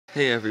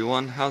Hey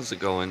everyone, how's it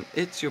going?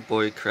 It's your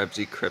boy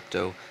Krebsy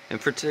Crypto,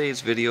 and for today's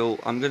video,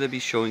 I'm going to be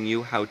showing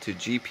you how to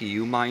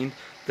GPU mine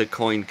the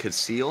coin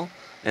Conceal,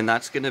 and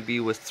that's going to be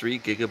with 3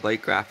 GB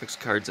graphics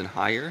cards and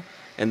higher,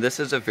 and this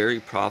is a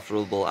very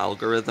profitable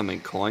algorithm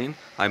and coin.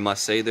 I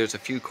must say there's a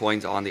few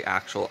coins on the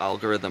actual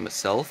algorithm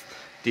itself.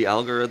 The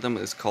algorithm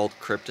is called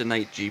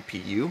Cryptonite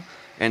GPU,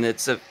 and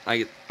it's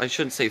I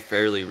shouldn't say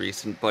fairly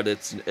recent, but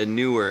it's a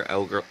newer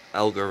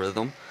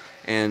algorithm.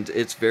 And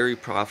it's very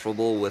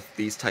profitable with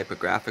these type of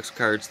graphics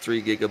cards,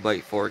 3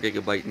 GB, 4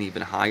 GB, and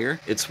even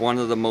higher. It's one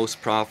of the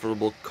most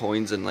profitable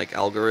coins and like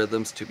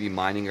algorithms to be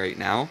mining right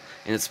now,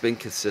 and it's been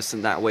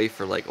consistent that way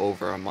for like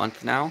over a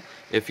month now.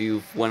 If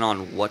you've went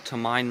on What to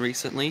Mine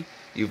recently,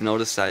 you've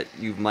noticed that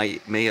you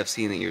may have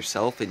seen it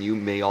yourself, and you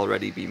may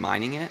already be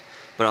mining it.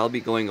 But I'll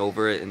be going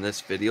over it in this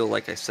video.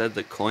 Like I said,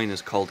 the coin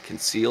is called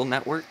Conceal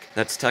Network.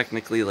 That's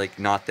technically like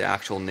not the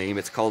actual name.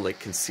 It's called like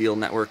Conceal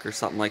Network or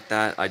something like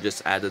that. I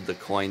just added the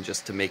coin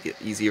just to make it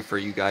easier for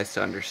you guys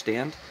to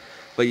understand.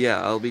 But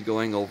yeah, I'll be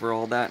going over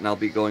all that, and I'll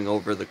be going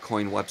over the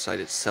coin website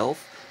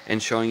itself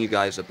and showing you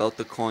guys about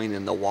the coin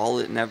and the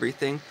wallet and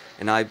everything.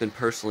 And I've been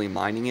personally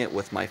mining it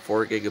with my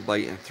 4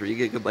 GB and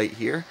 3 GB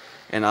here,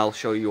 and I'll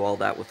show you all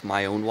that with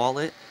my own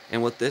wallet.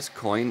 And with this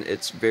coin,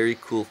 it's very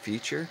cool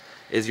feature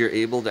is you're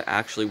able to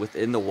actually,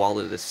 within the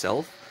wallet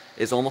itself,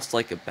 is almost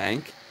like a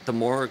bank. The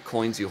more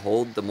coins you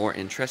hold, the more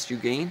interest you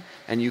gain,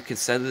 and you can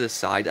set it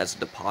aside as a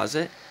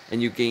deposit,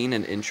 and you gain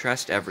an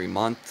interest every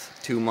month,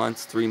 2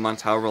 months, 3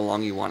 months, however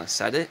long you want to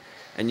set it,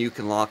 and you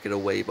can lock it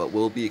away. But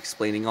we'll be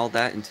explaining all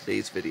that in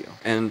today's video.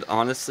 And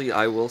honestly,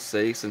 I will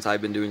say, since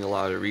I've been doing a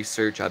lot of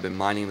research, I've been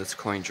mining this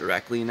coin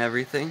directly and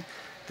everything,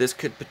 this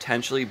could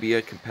potentially be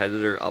a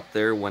competitor up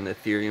there when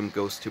Ethereum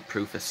goes to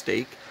proof of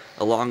stake,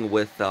 along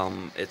with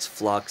its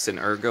Flux and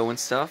Ergo and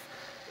stuff.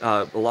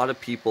 A lot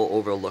of people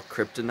overlook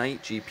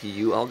Cryptonite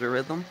GPU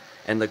algorithm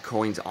and the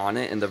coins on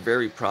it, and they're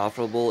very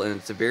profitable, and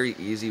it's a very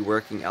easy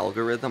working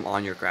algorithm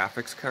on your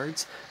graphics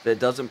cards that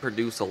doesn't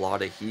produce a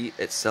lot of heat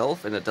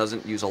itself, and it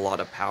doesn't use a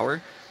lot of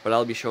power. But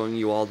I'll be showing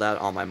you all that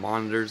on my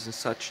monitors and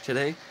such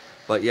today.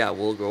 But yeah,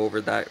 we'll go over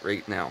that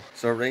right now.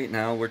 So right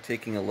now we're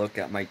taking a look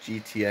at my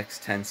GTX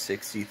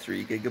 1060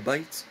 3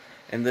 GB,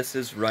 and this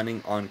is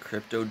running on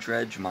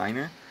Cryptodredge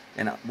Miner,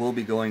 and we'll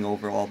be going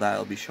over all that.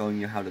 I'll be showing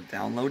you how to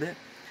download it.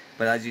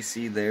 But as you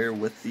see there,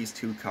 with these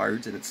two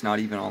cards, and it's not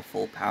even on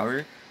full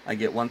power, I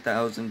get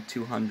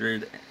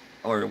 1,200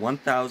 or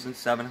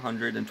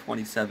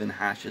 1,727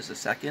 hashes a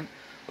second,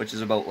 which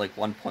is about like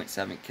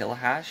 1.7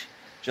 kilohash.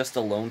 Just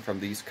alone from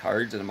these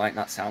cards, and it might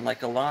not sound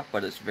like a lot,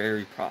 but it's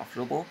very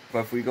profitable. But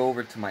if we go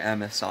over to my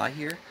MSI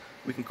here,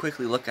 we can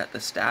quickly look at the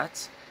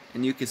stats,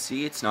 and you can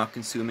see it's not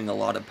consuming a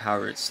lot of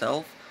power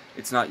itself.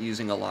 It's not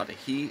using a lot of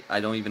heat. I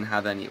don't even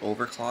have any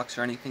overclocks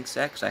or anything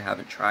set because I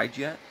haven't tried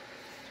yet.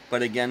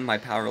 But again, my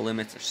power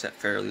limits are set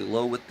fairly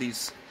low with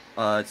these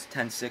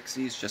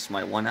 1060s, just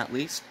my one at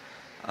least.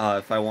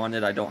 If I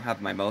wanted, I don't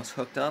have my mouse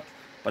hooked up,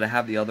 but I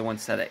have the other one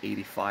set at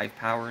 85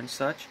 power and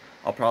such.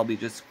 I'll probably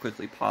just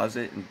quickly pause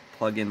it and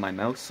plug in my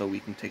mouse so we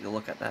can take a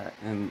look at that.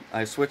 And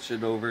I switched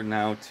it over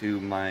now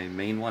to my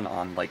main one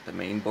on like the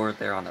main board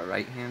there on the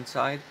right hand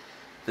side.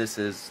 This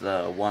is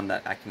the one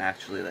that I can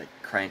actually like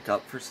crank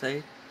up for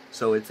say.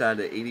 So it's at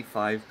an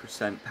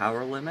 85%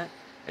 power limit.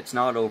 It's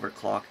not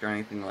overclocked or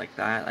anything like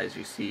that, as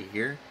you see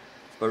here.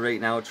 But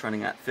right now it's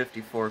running at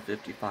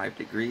 55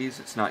 degrees.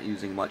 It's not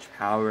using much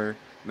power,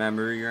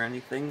 memory, or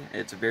anything.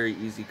 It's a very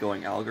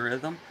easygoing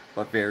algorithm,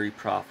 but very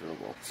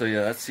profitable. So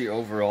yeah, that's the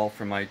overall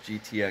for my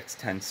GTX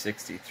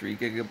 1060 3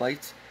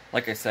 GB.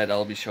 Like I said,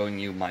 I'll be showing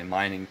you my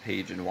mining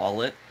page and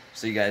wallet,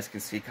 so you guys can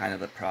see kind of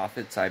the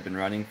profits I've been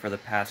running for the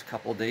past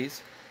couple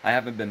days. I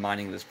haven't been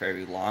mining this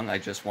very long. I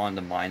just wanted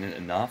to mine it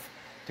enough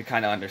to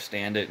kind of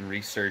understand it and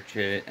research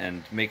it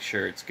and make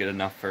sure it's good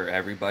enough for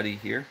everybody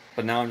here.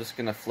 But now I'm just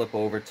going to flip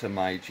over to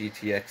my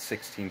GTX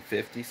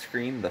 1650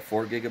 screen, the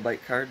 4 GB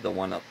card, the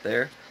one up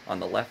there on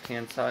the left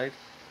hand side,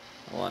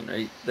 the one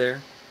right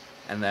there,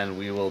 and then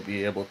we will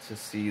be able to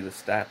see the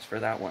stats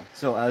for that one.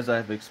 So as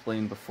I've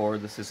explained before,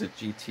 this is a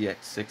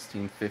GTX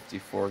 1650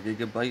 4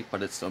 GB,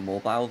 but it's the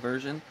mobile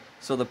version.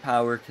 So the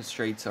power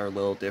constraints are a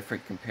little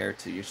different compared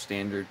to your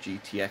standard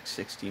GTX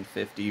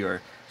 1650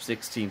 or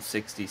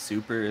 1660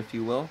 Super, if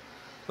you will.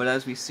 But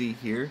as we see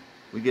here,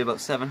 we get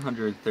about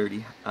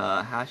 730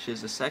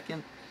 hashes a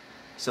second.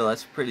 So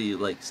that's pretty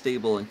like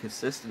stable and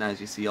consistent, as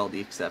you see all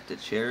the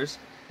accepted shares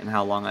and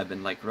how long I've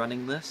been like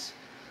running this.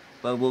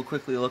 But we'll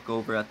quickly look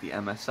over at the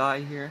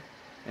MSI here.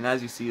 And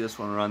as you see, this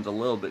one runs a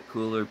little bit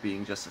cooler,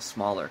 being just a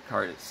smaller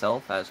card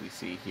itself, as we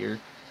see here.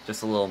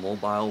 Just a little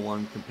mobile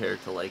one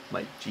compared to like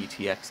my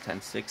GTX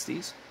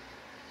 1060s.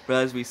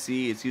 But as we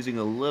see, it's using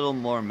a little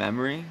more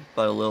memory,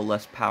 but a little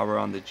less power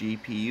on the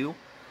GPU.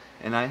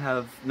 And I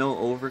have no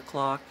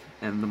overclock,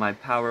 and my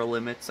power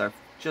limits are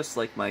just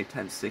like my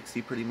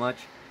 1060 pretty much.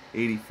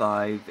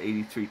 85,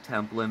 83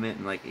 temp limit,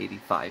 and like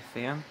 85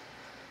 fan.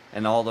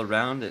 And all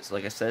around, it's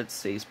like I said, it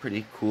stays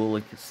pretty cool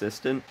and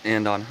consistent.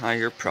 And on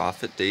higher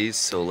profit days,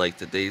 so like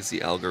the days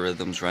the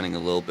algorithm's running a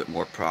little bit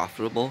more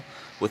profitable,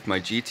 with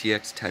my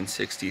GTX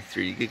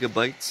 1063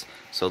 gigabytes,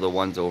 so the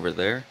ones over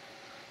there,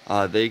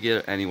 they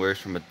get anywhere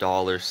from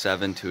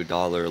 $1.07 to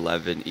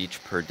 $1.11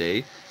 each per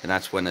day, and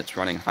that's when it's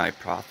running high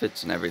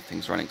profits and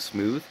everything's running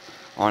smooth.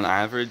 On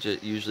average,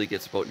 it usually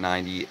gets about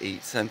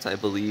 98 cents, I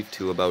believe,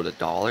 to about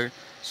 $1.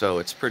 So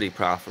it's pretty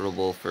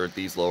profitable for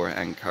these lower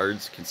end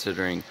cards,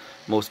 considering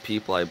most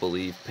people, I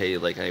believe, pay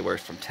like anywhere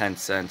from 10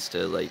 cents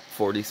to like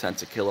 40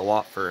 cents a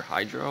kilowatt for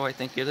hydro, I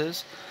think it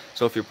is.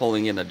 So if you're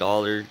pulling in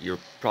 $1, you're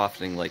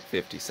profiting like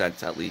 50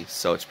 cents at least.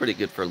 So it's pretty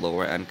good for a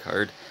lower end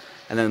card.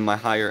 And then my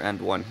higher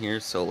end one here,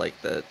 so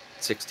like the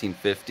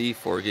 1650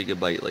 4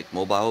 gigabyte like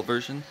mobile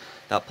version,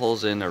 that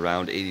pulls in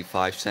around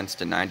 85 cents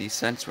to 90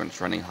 cents when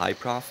it's running high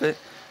profit.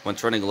 When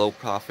it's running low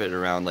profit,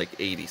 around like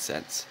 80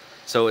 cents.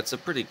 So it's a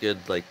pretty good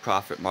like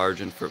profit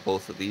margin for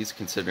both of these,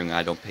 considering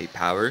I don't pay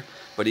power.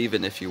 But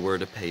even if you were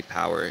to pay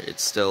power,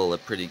 it's still a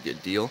pretty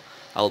good deal.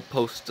 I'll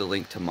post a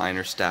link to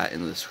Minerstat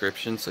in the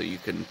description so you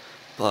can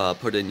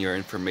put in your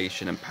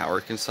information and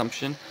power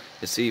consumption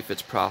to see if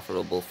it's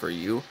profitable for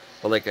you.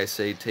 But like I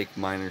say, take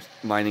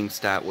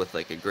Minerstat with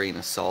like a grain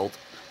of salt,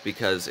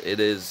 because it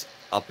is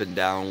up and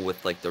down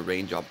with like the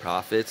range on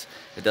profits.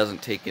 It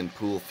doesn't take in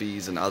pool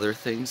fees and other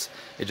things.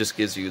 It just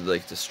gives you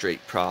like the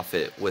straight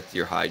profit with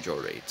your hydro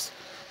rates.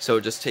 So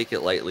just take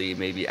it lightly,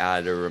 maybe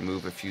add or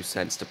remove a few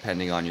cents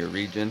depending on your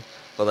region.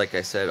 But like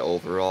I said,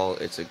 overall,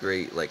 it's a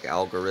great like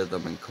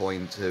algorithm and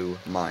coin to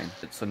mine.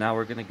 So now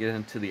we're gonna get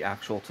into the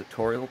actual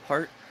tutorial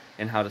part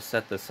and how to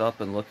set this up,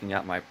 and looking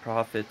at my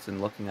profits and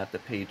looking at the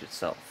page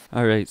itself.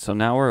 Alright, so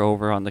now we're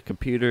over on the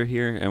computer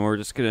here, and we're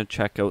just going to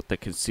check out the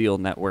Conceal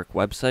network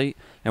website,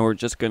 and we're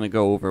just going to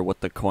go over what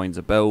the coin's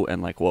about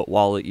and like what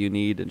wallet you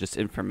need and just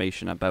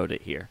information about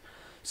it here.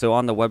 So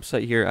on the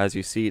website here, as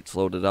you see, it's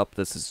loaded up.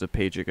 This is the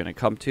page you're going to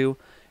come to.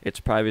 It's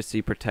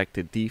privacy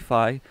protected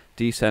DeFi,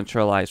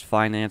 decentralized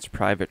finance,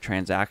 private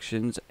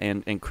transactions,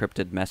 and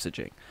encrypted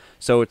messaging.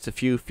 So it's a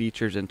few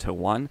features into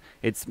one.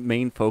 Its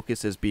main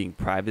focus is being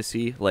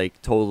privacy,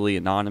 like totally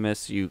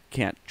anonymous. You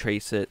can't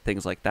trace it,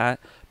 things like that.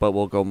 But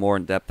we'll go more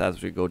in depth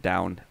as we go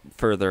down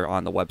further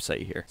on the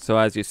website here. So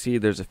as you see,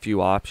 there's a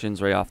few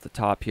options right off the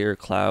top here: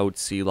 cloud,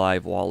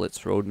 CLive, wallets,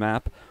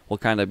 roadmap. We'll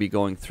kind of be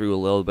going through a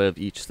little bit of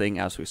each thing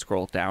as we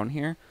scroll down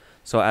here.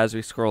 So as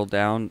we scroll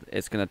down,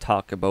 it's going to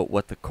talk about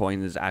what the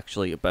coin is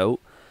actually about.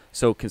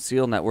 So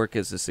Conceal Network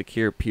is a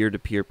secure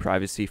peer-to-peer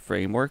privacy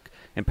framework,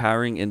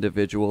 empowering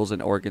individuals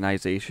and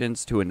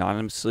organizations to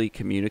anonymously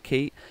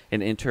communicate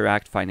and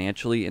interact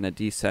financially in a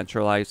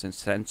decentralized and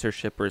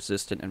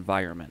censorship-resistant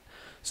environment.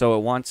 So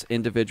it wants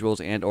individuals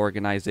and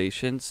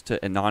organizations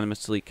to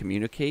anonymously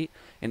communicate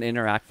and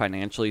interact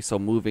financially, so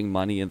moving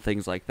money and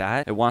things like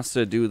that. It wants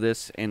to do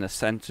this in a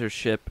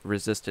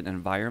censorship-resistant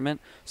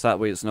environment, so that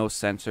way there's no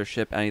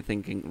censorship.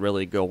 Anything can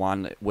really go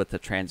on with the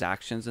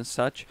transactions and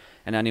such,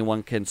 and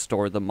anyone can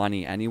store the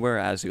money anywhere,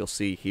 as you'll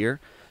see here.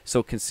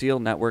 So Conceal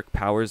Network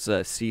powers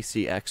the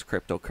CCX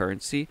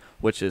cryptocurrency,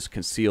 which is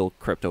Conceal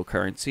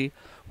cryptocurrency,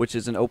 which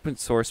is an open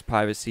source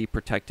privacy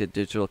protected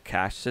digital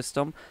cash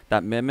system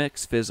that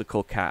mimics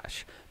physical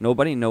cash.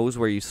 Nobody knows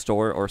where you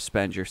store or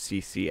spend your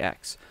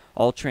CCX.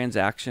 All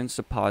transactions,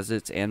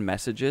 deposits, and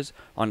messages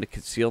on the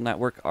Conceal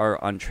network are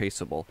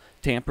untraceable,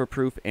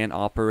 tamper-proof, and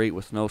operate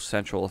with no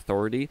central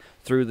authority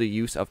through the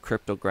use of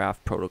cryptograph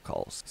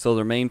protocols. So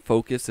their main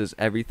focus is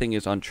everything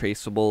is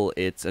untraceable,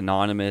 it's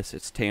anonymous,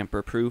 it's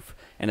tamper-proof,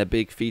 and a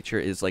big feature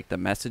is like the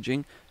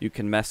messaging. You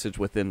can message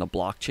within the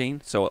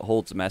blockchain, so it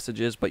holds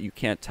messages, but you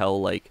can't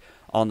tell like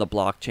on the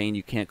blockchain,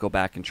 you can't go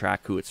back and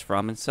track who it's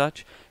from and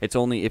such. It's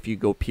only if you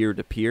go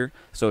peer-to-peer.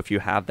 So if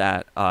you have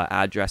that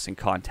address and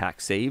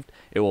contact saved,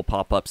 it will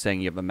pop up saying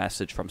you have a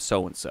message from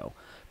so-and-so.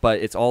 But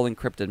it's all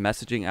encrypted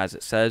messaging, as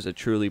it says, a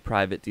truly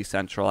private,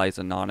 decentralized,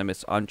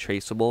 anonymous,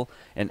 untraceable,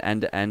 and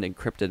end-to-end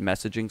encrypted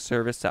messaging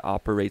service that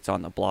operates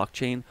on the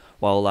blockchain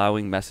while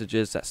allowing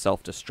messages that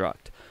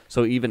self-destruct.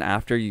 So even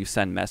after you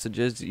send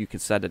messages, you can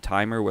set a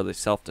timer where they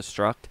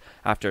self-destruct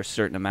after a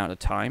certain amount of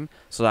time.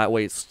 So that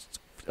way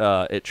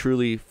it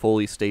truly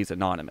fully stays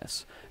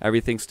anonymous.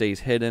 Everything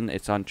stays hidden,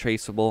 it's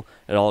untraceable,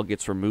 it all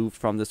gets removed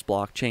from this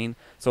blockchain.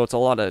 So it's a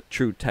lot of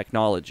true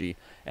technology.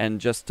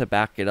 And just to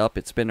back it up,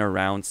 it's been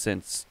around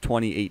since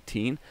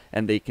 2018,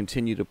 and they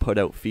continue to put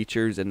out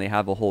features, and they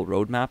have a whole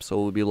roadmap, so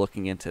we'll be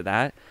looking into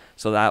that.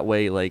 So that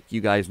way, like,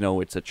 you guys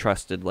know it's a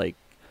trusted, like,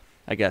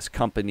 I guess,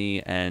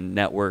 company and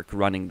network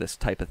running this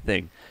type of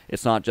thing.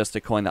 It's not just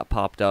a coin that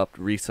popped up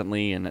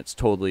recently and it's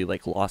totally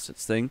like lost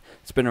its thing.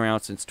 It's been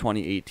around since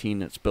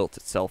 2018, it's built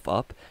itself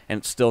up, and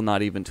it's still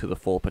not even to the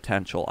full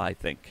potential, I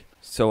think.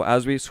 So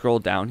as we scroll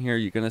down here,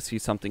 you're going to see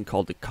something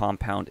called the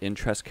compound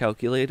interest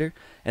calculator,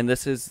 and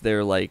this is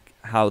their like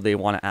how they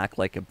want to act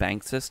like a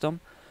bank system.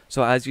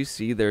 So as you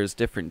see, there's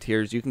different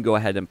tiers. You can go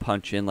ahead and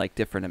punch in like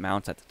different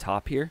amounts at the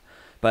top here.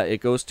 but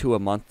it goes to a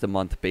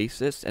month-to-month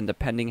basis, and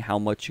depending how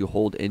much you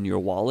hold in your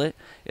wallet,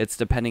 it's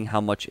depending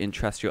how much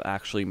interest you'll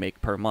actually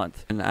make per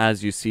month. And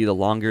as you see, the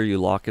longer you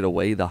lock it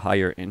away, the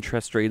higher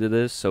interest rate it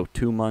is. So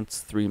 2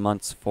 months, 3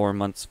 months, 4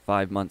 months,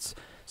 5 months,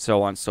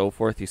 so on and so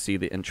forth, you see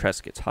the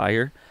interest gets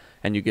higher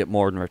and you get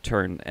more in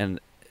return. And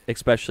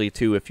especially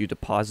too if you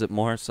deposit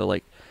more, so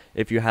like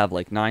if you have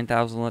like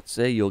 9,000, let's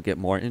say, you'll get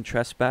more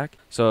interest back.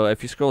 So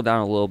if you scroll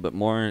down a little bit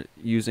more,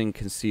 using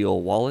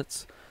Conceal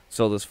wallets,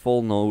 so there's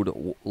full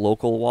node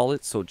local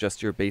wallets, so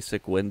just your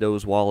basic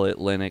Windows wallet,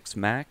 Linux,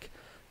 Mac.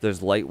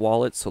 There's light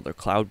wallets, so they're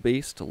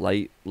cloud-based,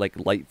 light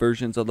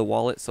versions of the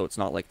wallet, so it's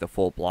not like the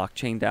full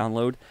blockchain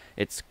download.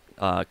 It's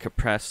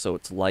compressed, so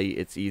it's light,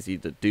 it's easy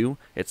to do.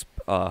 It's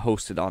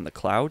hosted on the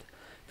cloud.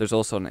 There's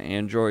also an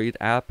Android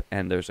app,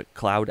 and there's a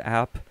cloud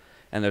app,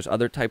 and there's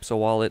other types of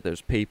wallet.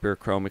 There's Paper,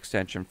 Chrome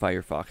extension,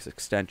 Firefox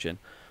extension.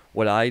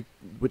 What I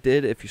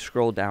did, if you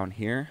scroll down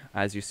here,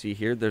 as you see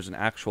here, there's an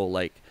actual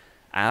like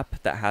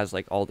app that has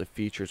like all the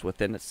features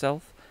within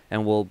itself,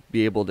 and we'll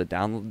be able to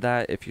download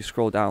that. If you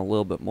scroll down a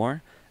little bit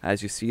more,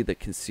 as you see, the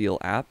Conceal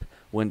app,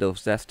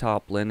 Windows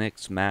desktop,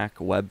 Linux, Mac,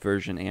 web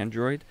version,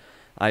 Android.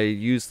 I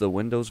use the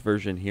Windows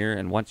version here,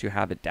 and once you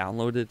have it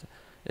downloaded,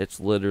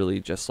 it's literally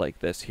just like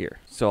this here.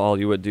 So all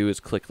you would do is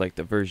click like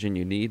the version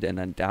you need and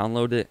then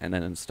download it and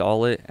then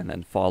install it, and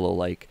then follow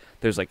like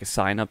there's like a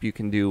sign up you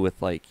can do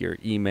with like your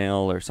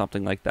email or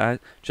something like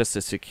that, just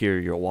to secure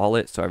your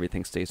wallet so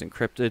everything stays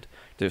encrypted.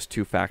 There's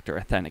two-factor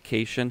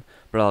authentication,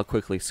 but I'll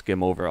quickly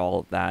skim over all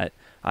of that.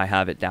 I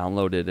have it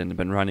downloaded and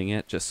been running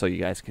it just so you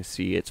guys can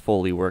see it's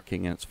fully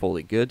working and it's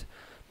fully good.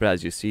 But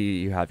as you see,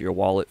 you have your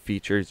wallet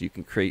features. You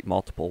can create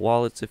multiple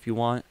wallets if you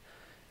want.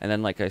 And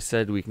then, like I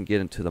said, we can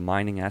get into the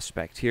mining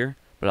aspect here,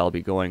 but I'll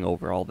be going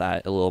over all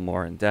that a little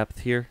more in depth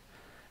here.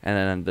 And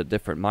then the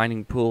different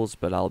mining pools,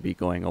 but I'll be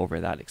going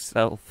over that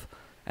itself.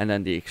 And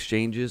then the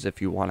exchanges,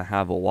 if you want to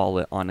have a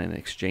wallet on an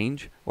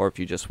exchange, or if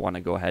you just want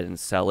to go ahead and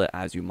sell it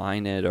as you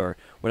mine it, or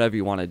whatever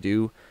you want to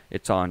do,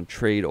 it's on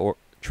Trade.org,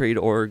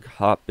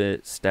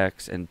 Hotbit,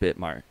 Stex, and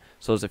Bitmart.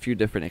 So there's a few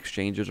different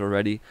exchanges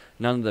already.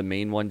 None of the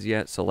main ones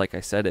yet. So like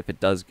I said, if it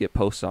does get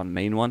posted on the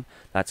main one,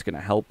 that's going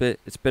to help it.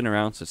 It's been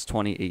around since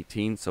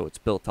 2018, so it's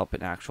built up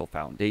an actual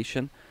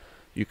foundation.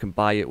 You can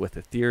buy it with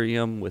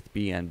Ethereum, with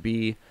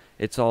BNB.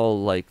 It's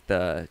all like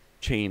the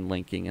chain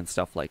linking and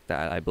stuff like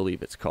that, I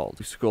believe it's called.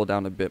 We scroll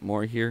down a bit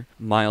more here.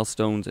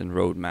 Milestones and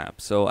roadmap.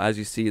 So as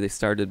you see, they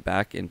started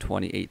back in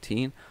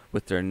 2018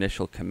 with their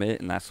initial commit,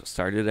 and that's what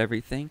started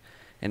everything.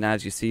 And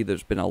as you see,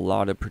 there's been a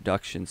lot of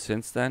production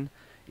since then.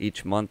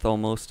 Each month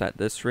almost at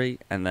this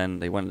rate, and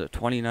then they went into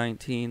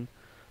 2019,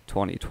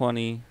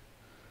 2020,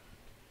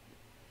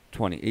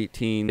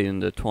 2018,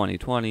 into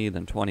 2020,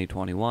 then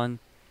 2021,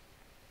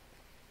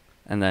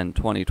 and then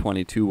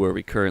 2022 where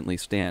we currently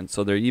stand.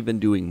 So they're even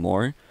doing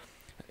more,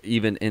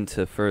 even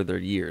into further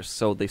years.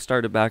 So they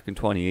started back in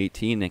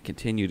 2018 and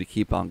continue to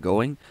keep on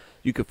going.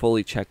 You could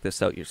fully check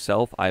this out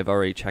yourself. I've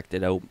already checked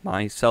it out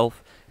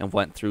myself and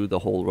went through the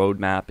whole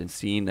roadmap and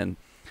seen, and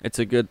it's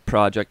a good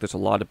project. There's a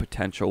lot of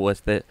potential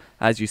with it.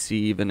 As you see,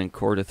 even in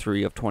quarter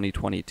 3 of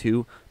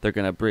 2022, they're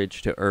going to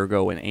bridge to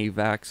Ergo and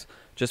AVAX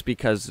just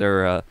because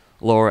they're a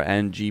lower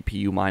end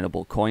GPU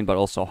mineable coin, but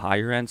also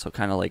higher end. So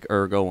kind of like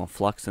Ergo and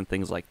Flux and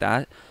things like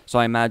that. So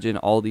I imagine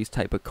all these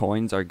type of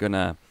coins are going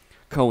to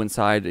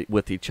coincide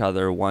with each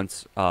other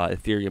once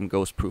Ethereum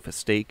goes proof of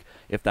stake.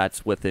 If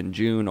that's within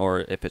June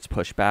or if it's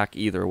pushed back,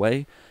 either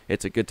way,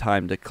 it's a good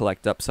time to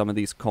collect up some of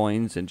these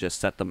coins and just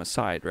set them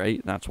aside, right?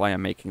 And that's why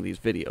I'm making these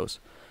videos.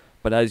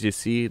 But as you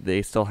see,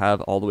 they still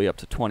have all the way up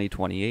to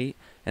 2028,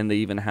 and they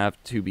even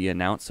have to be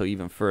announced, so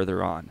even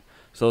further on.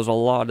 So there's a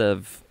lot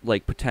of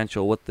like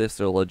potential with this.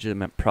 They're a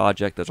legitimate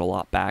project. There's a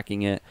lot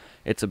backing it.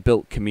 It's a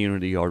built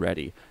community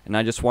already. And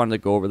I just wanted to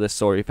go over this.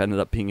 Sorry if it ended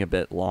up being a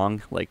bit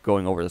long, like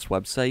going over this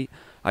website.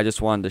 I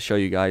just wanted to show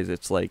you guys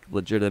it's like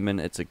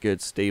legitimate. It's a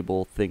good,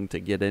 stable thing to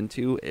get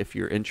into if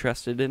you're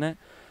interested in it.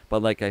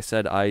 But like I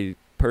said, I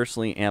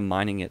personally am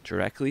mining it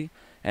directly.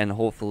 And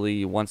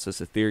hopefully once this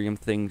Ethereum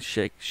thing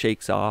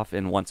shakes off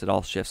and once it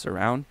all shifts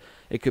around,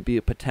 it could be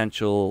a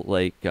potential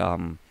like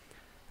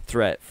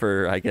threat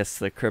for, I guess,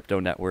 the crypto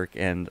network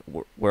and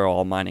where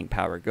all mining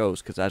power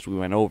goes. Because as we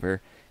went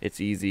over, it's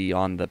easy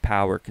on the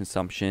power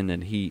consumption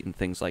and heat and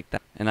things like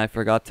that. And I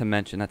forgot to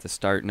mention at the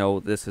start,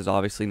 no, this is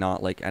obviously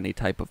not like any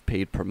type of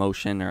paid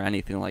promotion or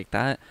anything like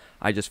that.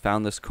 I just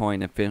found this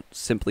coin and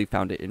simply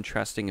found it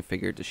interesting and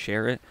figured to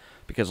share it.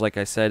 Because like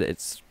I said,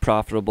 it's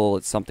profitable,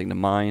 it's something to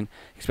mine,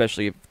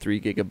 especially if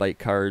 3 GB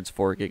cards,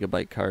 4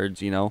 GB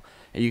cards, you know,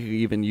 and you can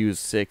even use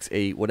 6,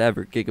 8,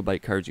 whatever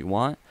gigabyte cards you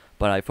want,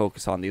 but I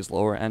focus on these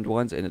lower end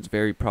ones, and it's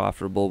very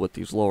profitable with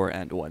these lower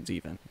end ones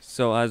even.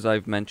 So as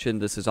I've mentioned,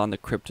 this is on the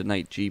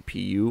Cryptonight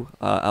GPU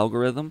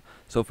algorithm.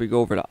 So if we go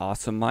over to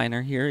Awesome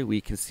Miner here,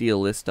 we can see a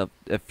list of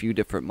a few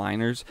different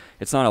miners.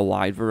 It's not a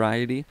wide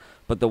variety,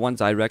 but the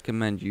ones I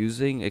recommend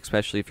using,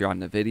 especially if you're on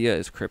NVIDIA,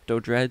 is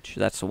Cryptodredge.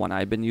 That's the one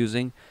I've been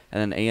using.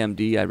 And then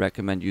AMD, I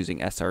recommend using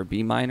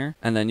SRB Miner.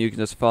 And then you can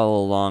just follow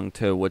along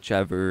to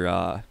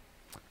whichever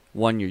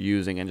one you're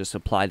using and just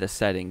apply the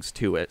settings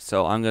to it.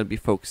 So I'm going to be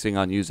focusing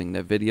on using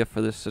nvidia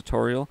for this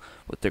tutorial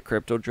with the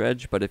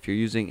Cryptodredge, but if you're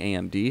using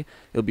AMD,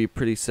 it'll be a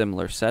pretty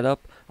similar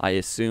setup. I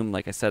assume,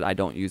 like I said, I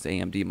don't use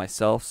AMD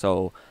myself,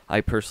 so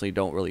I personally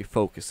don't really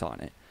focus on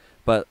it.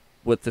 But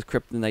with the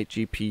Cryptonight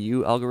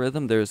GPU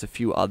algorithm, there's a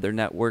few other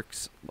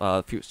networks,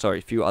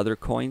 few other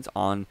coins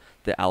on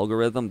the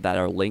algorithm that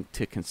are linked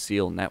to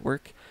Conceal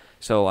network.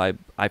 So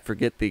I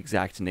forget the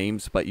exact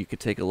names, but you could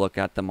take a look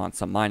at them on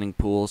some mining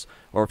pools,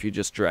 or if you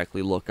just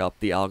directly look up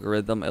the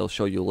algorithm, it'll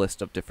show you a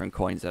list of different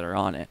coins that are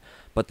on it.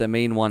 But the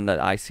main one that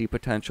I see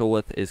potential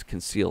with is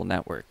Conceal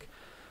network.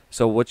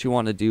 So what you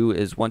want to do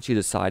is, once you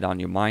decide on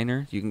your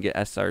miner, you can get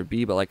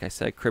SRB, but like I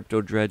said,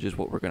 Cryptodredge is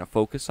what we're going to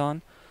focus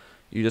on.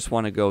 You just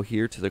want to go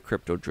here to the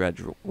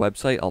Cryptodredge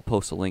website. I'll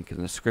post a link in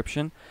the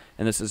description,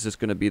 and this is just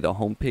going to be the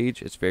home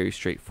page. It's very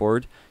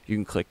straightforward. You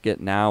can click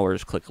get now or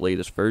just click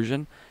latest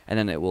version, and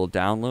then it will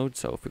download.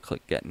 So if we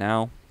click get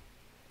now,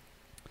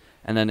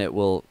 and then it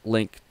will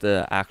link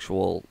the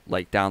actual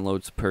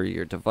downloads per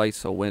your device,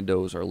 so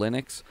Windows or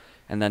Linux,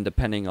 and then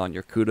depending on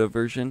your CUDA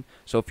version.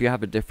 So if you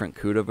have a different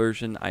CUDA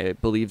version, I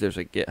believe there's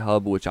a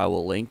GitHub which I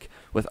will link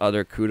with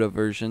other CUDA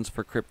versions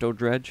for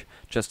Cryptodredge,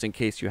 just in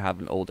case you have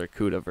an older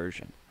CUDA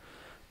version.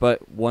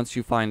 But once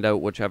you find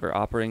out whichever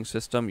operating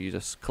system, you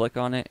just click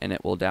on it and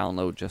it will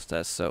download just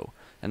as so.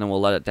 And then we'll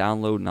let it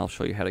download, and I'll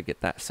show you how to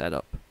get that set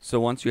up. So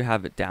once you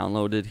have it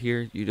downloaded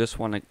here, you just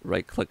want to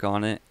right click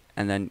on it,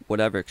 and then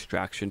whatever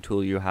extraction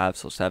tool you have,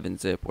 so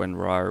 7-zip,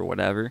 WinRAR, or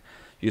whatever,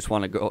 you just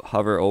want to go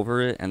hover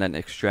over it and then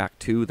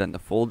extract to, then the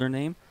folder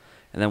name.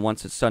 And then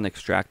once it's done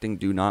extracting,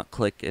 do not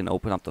click and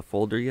open up the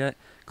folder yet.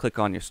 Click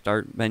on your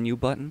start menu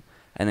button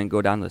and then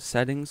go down to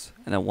settings,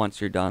 and then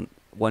once you're done,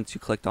 once you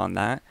clicked on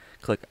that,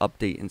 click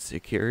update and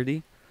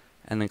security,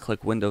 and then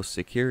click Windows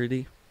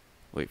security.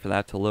 Wait for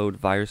that to load.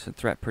 Virus and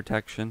threat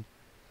protection,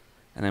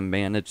 and then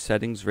manage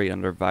settings right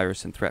under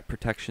virus and threat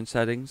protection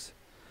settings.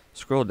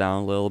 Scroll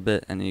down a little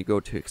bit, and then you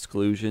go to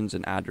exclusions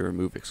and add or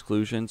remove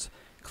exclusions.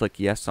 Click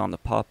yes on the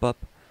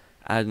pop-up,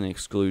 add an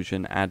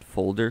exclusion, add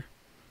folder,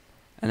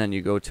 and then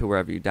you go to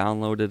wherever you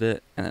downloaded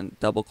it, and then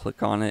double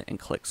click on it and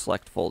click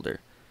select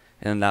folder.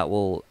 And that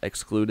will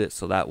exclude it,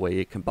 so that way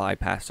it can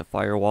bypass the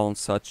firewall and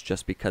such,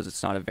 just because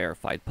it's not a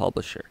verified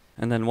publisher.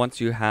 And then once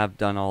you have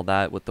done all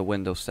that with the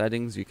Windows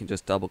settings, you can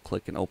just double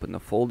click and open the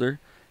folder,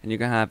 and you're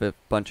going to have a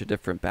bunch of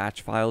different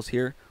batch files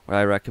here. What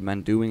I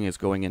recommend doing is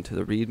going into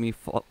the readme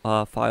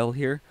file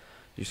here.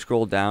 You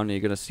scroll down and you're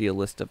going to see a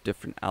list of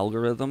different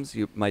algorithms.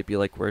 You might be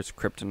like, where's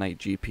Cryptonight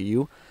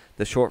GPU?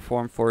 The short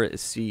form for it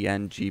is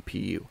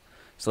cngpu.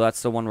 So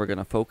that's the one we're going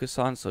to focus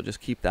on, so just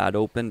keep that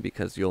open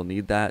because you'll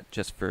need that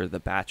just for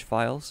the batch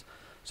files.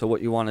 So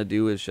what you want to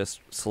do is just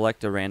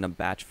select a random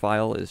batch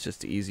file. It's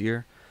just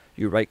easier.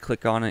 You right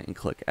click on it and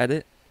click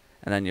edit,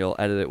 and then you'll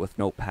edit it with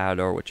Notepad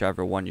or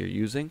whichever one you're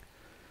using.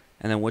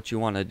 And then what you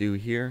want to do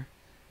here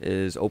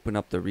is open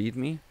up the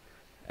readme,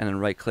 and then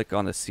right click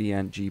on the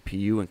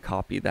cngpu and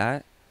copy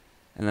that.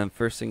 And then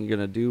first thing you're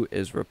going to do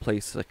is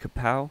replace the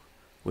kapow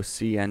with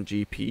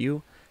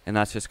cngpu. And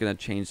that's just going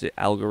to change the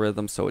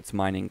algorithm so it's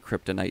mining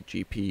Cryptonight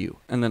GPU.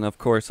 And then of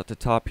course at the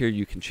top here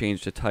you can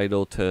change the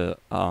title to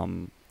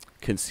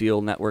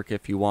Conceal network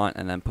if you want,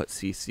 and then put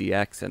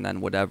CCX and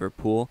then whatever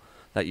pool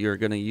that you're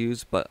going to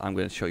use, but I'm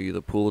going to show you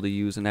the pool to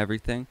use and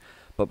everything.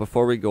 But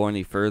before we go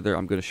any further,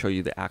 I'm going to show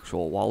you the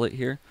actual wallet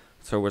here.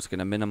 So we're just going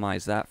to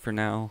minimize that for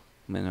now,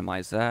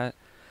 minimize that.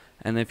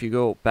 And if you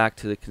go back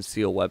to the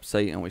Conceal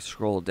website and we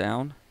scroll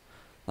down,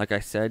 like I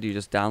said, you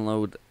just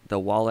download the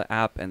wallet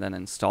app and then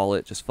install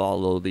it. Just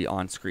follow the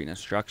on-screen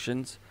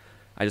instructions.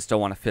 I just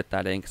don't want to fit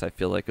that in because I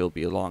feel like it'll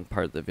be a long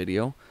part of the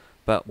video.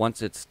 But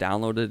once it's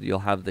downloaded, you'll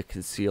have the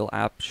Conceal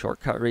app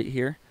shortcut right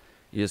here.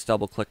 You just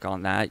double click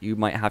on that. You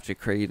might have to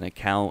create an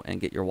account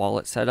and get your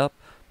wallet set up,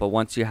 but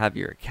once you have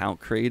your account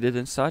created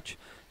and such,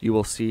 you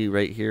will see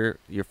right here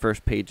your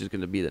first page is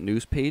going to be the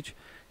news page.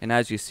 And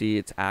as you see,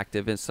 it's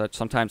active and such.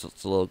 Sometimes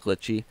it's a little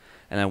glitchy,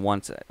 and then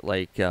once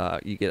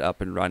you get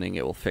up and running,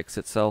 it will fix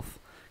itself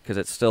because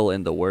it's still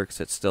in the works.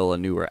 It's still a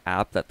newer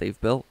app that they've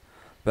built.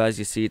 But as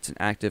you see, it's an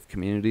active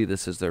community.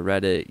 This is their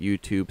Reddit,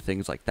 YouTube,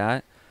 things like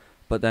that.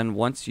 But then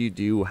once you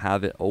do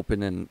have it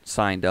open and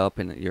signed up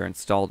and you're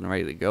installed and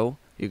ready to go,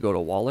 you go to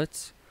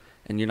wallets,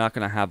 and you're not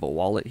going to have a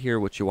wallet here.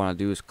 What you want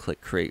to do is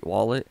click create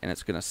wallet, and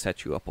it's going to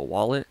set you up a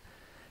wallet.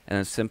 And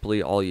then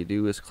simply all you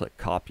do is click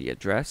copy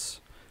address,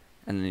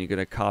 and then you're going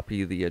to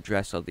copy the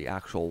address of the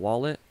actual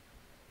wallet,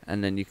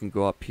 and then you can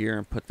go up here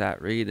and put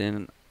that right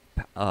in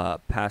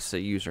past the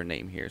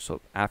username here.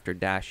 So after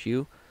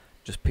 -u,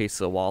 just paste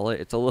the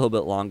wallet. It's a little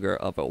bit longer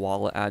of a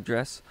wallet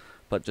address,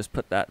 but just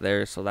put that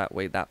there so that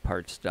way that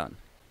part's done.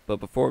 But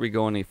before we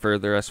go any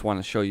further, I just want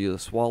to show you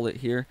this wallet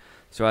here.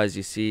 So as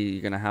you see,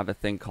 you're going to have a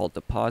thing called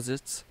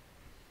deposits,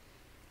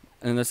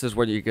 and this is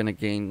where you're going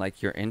to gain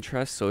like your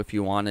interest. So if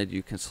you wanted,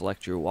 you can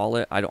select your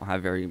wallet. I don't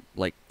have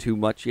too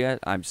much yet.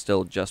 I'm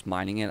still just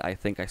mining it. I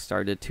think I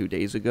started 2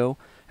 days ago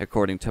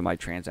according to my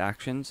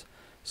transactions.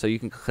 So you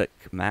can click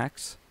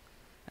max,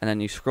 and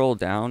then you scroll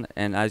down,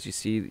 and as you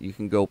see, you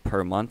can go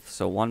per month.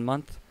 So 1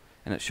 month,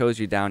 and it shows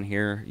you down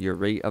here your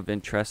rate of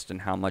interest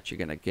and how much you're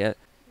going to get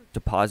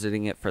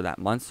depositing it for that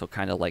month. So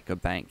kind of like a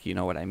bank, you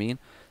know what I mean?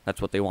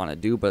 That's what they want to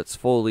do, but it's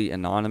fully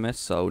anonymous,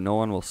 so no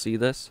one will see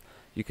this.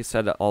 You can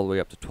set it all the way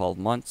up to 12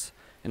 months,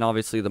 and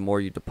obviously the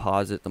more you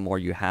deposit, the more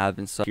you have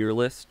in some tier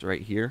list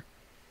right here.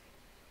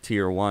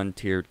 Tier 1,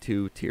 Tier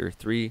 2, Tier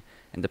 3,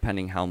 and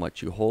depending how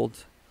much you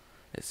hold,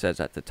 it says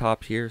at the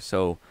top here.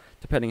 So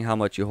depending how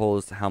much you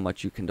hold is how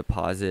much you can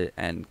deposit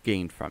and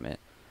gain from it.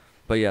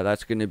 But yeah,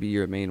 that's going to be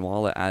your main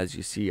wallet. As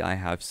you see, I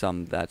have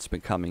some that's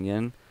been coming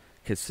in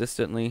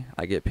consistently.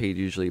 I get paid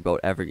usually about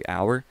every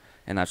hour,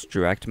 and that's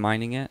direct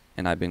mining it,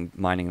 and I've been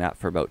mining that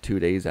for about 2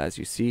 days, as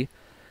you see.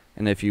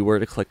 And if you were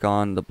to click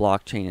on the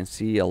blockchain and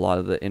see, a lot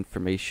of the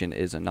information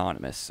is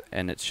anonymous,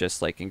 and it's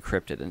just like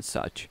encrypted and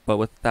such. But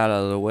with that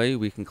out of the way,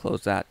 we can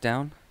close that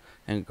down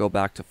and go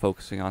back to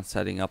focusing on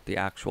setting up the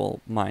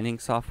actual mining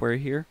software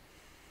here.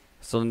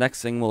 So the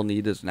next thing we'll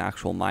need is an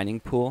actual mining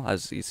pool.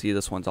 As you see,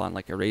 this one's on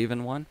like a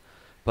Raven one,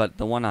 but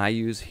the one I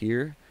use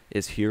here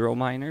is Hero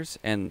Miners,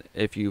 and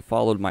if you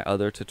followed my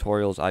other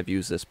tutorials, I've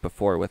used this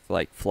before with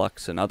like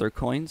Flux and other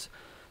coins.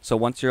 So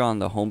once you're on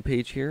the home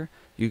page here,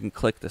 you can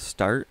click the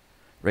start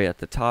right at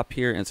the top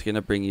here, and it's going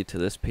to bring you to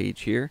this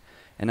page here.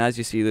 And as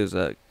you see, there's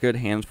a good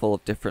handful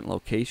of different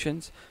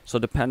locations. So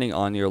depending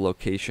on your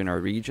location or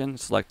region,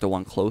 select the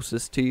one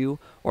closest to you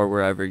or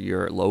wherever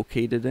you're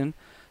located in.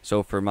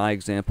 So for my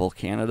example,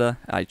 Canada,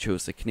 I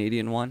chose the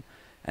Canadian one.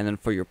 And then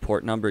for your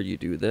port number, you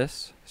do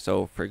this.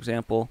 So for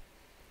example,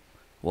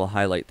 we'll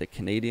highlight the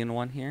Canadian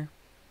one here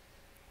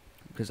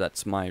because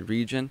that's my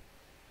region,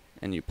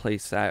 and you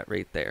place that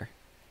right there.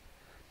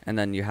 And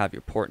then you have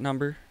your port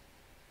number,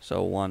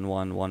 so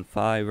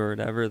 1115 or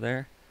whatever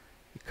there.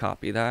 You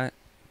copy that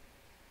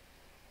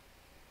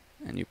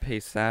and you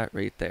paste that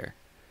right there,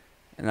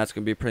 and that's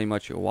going to be pretty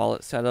much your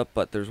wallet setup.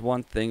 But there's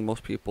one thing: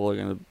 most people are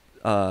going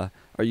to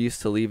are used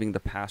to leaving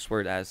the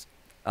password as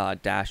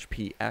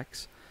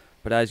 -px,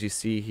 but as you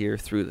see here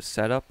through the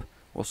setup,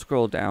 we'll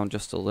scroll down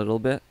just a little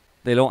bit.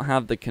 They don't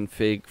have the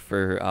config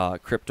for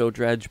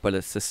Cryptodredge, but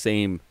it's the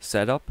same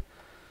setup.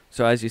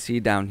 So as you see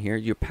down here,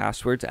 your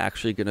password's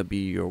actually going to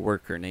be your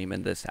worker name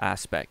in this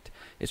aspect.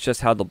 It's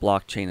just how the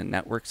blockchain and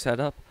network set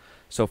up.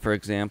 So for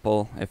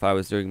example, if I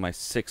was doing my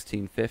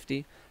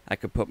 1650, I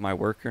could put my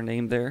worker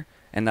name there,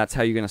 and that's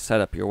how you're going to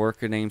set up your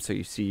worker name so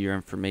you see your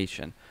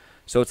information.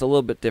 So it's a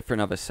little bit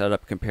different of a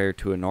setup compared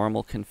to a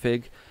normal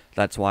config.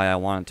 That's why I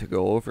wanted to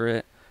go over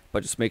it.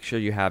 But just make sure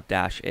you have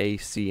 -a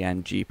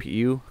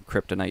cngpu,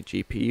 Cryptonight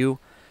GPU.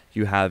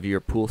 You have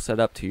your pool set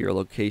up to your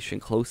location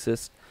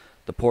closest.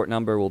 The port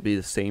number will be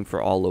the same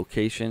for all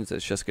locations.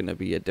 It's just going to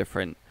be a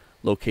different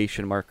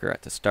location marker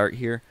at the start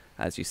here,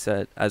 as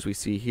we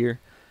see here,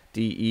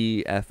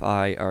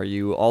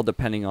 DEFIRU, all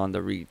depending on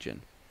the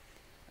region.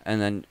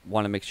 And then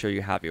want to make sure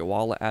you have your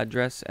wallet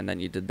address, and then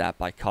you did that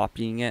by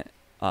copying it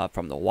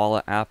from the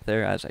wallet app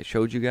there, as I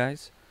showed you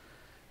guys.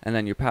 And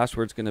then your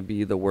password's going to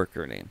be the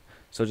worker name.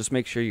 So just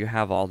make sure you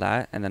have all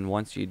that, and then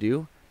once you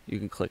do, you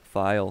can click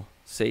File,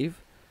 Save,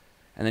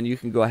 and then you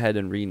can go ahead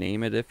and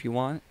rename it if you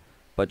want,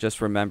 but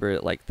just remember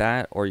it like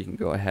that, or you can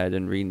go ahead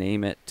and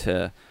rename it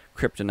to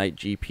Cryptonite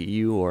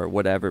GPU or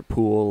whatever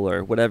pool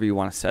or whatever you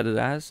want to set it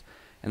as,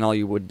 and all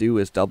you would do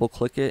is double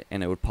click it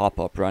and it would pop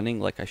up running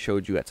like I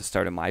showed you at the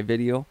start of my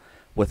video.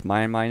 With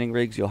my mining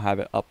rigs, you'll have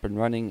it up and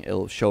running.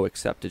 It'll show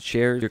accepted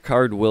shares. Your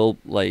card will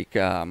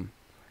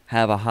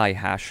have a high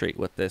hash rate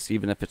with this,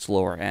 even if it's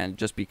lower end,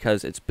 just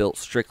because it's built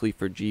strictly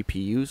for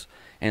GPUs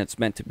and it's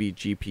meant to be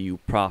GPU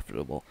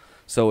profitable.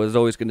 So there's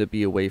always going to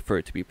be a way for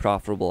it to be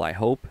profitable, I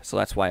hope. So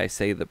that's why I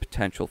say the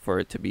potential for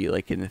it to be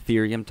like an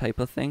ethereum type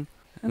of thing.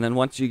 And then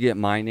once you get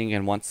mining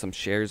and once some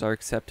shares are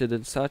accepted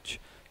and such,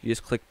 you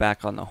just click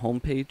back on the home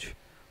page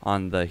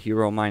on the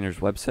Hero Miners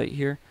website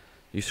here.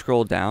 You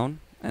scroll down,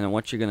 and then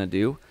what you're going to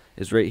do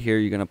is right here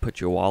you're going to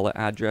put your wallet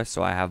address.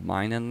 So I have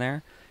mine in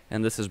there.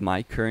 And this is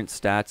my current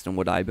stats and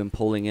what I've been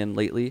pulling in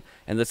lately.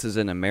 And this is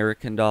an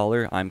American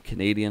dollar. I'm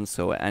Canadian,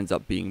 so it ends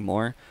up being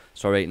more.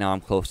 So right now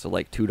I'm close to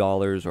like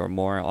 $2 or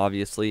more,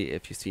 obviously,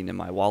 if you've seen in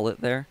my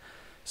wallet there.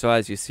 So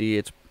as you see,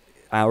 it's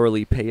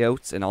hourly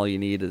payouts, and all you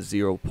need is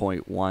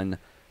 0.1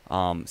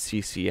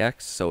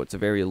 CCX. So it's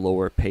a very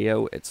lower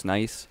payout. It's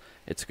nice.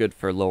 It's good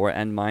for lower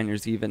end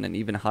miners even, and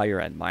even higher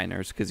end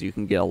miners, because you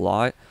can get a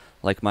lot.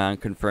 Like my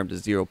unconfirmed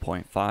is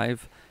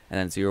 0.5. and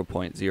then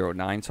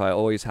 0.09, so I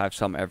always have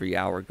some every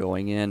hour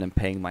going in and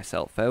paying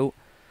myself out.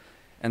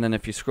 And then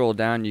if you scroll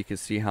down, you can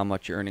see how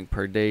much you're earning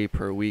per day,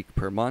 per week,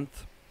 per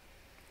month.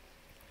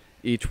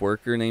 Each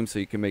worker name, so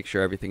you can make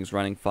sure everything's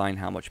running fine,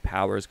 how much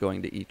power is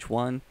going to each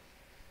one,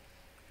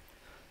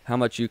 how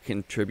much you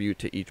contribute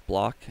to each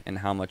block, and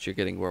how much you're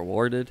getting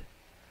rewarded.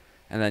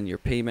 And then your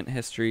payment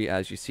history,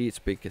 as you see, it's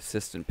been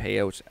consistent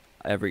payouts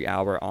every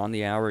hour on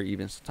the hour,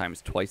 even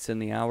sometimes twice in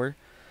the hour.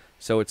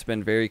 So it's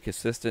been very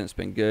consistent. It's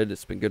been good.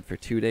 It's been good for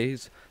 2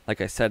 days.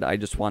 Like I said, I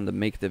just wanted to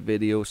make the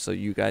video so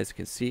you guys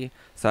can see,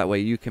 so that way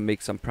you can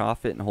make some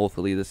profit and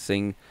hopefully this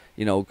thing,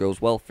 you know,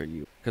 goes well for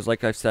you. Because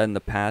like I've said in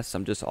the past,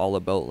 I'm just all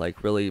about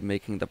like really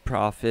making the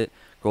profit,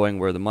 going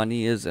where the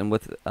money is. And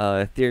with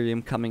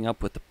Ethereum coming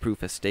up with the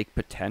proof of stake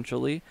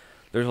potentially,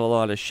 there's a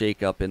lot of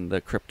shake up in the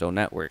crypto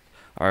network.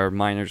 Are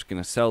miners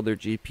going to sell their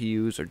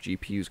GPUs? Are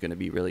GPUs going to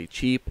be really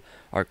cheap?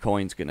 Are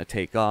coins going to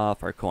take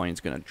off? Are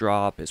coins going to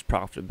drop? Is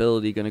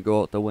profitability going to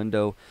go out the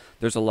window?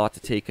 There's a lot to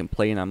take in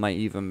play, and I might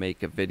even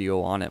make a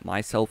video on it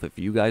myself if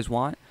you guys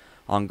want,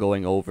 on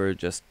going over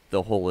just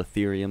the whole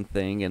Ethereum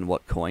thing and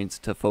what coins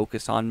to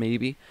focus on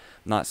maybe.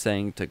 I'm not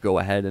saying to go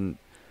ahead and,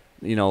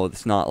 you know,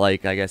 it's not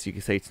like, I guess you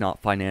could say it's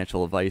not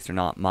financial advice or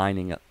not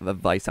mining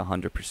advice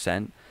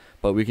 100%,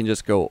 but we can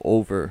just go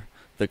over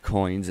the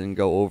coins and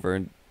go over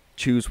and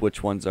choose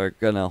which ones are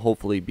gonna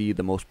hopefully be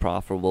the most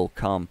profitable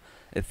come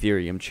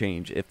Ethereum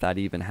change, if that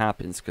even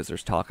happens, because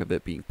there's talk of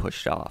it being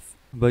pushed off.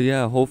 But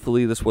yeah,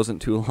 hopefully this wasn't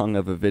too long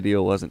of a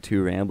video, wasn't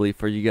too rambly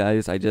for you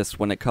guys. I just,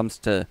 when it comes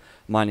to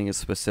mining a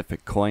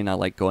specific coin, I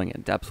like going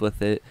in depth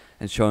with it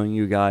and showing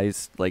you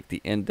guys like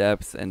the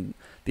in-depth and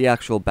the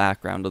actual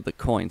background of the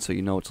coin, so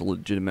you know it's a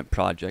legitimate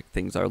project,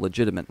 things are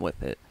legitimate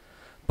with it.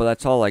 But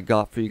that's all I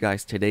got for you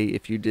guys today.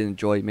 If you did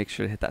enjoy, make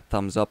sure to hit that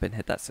thumbs up and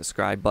hit that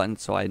subscribe button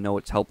so I know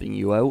it's helping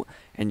you out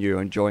and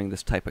you're enjoying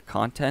this type of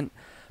content.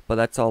 But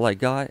that's all I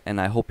got, and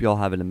I hope you all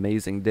have an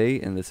amazing day,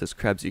 and this is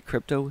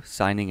Crypto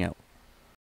signing out.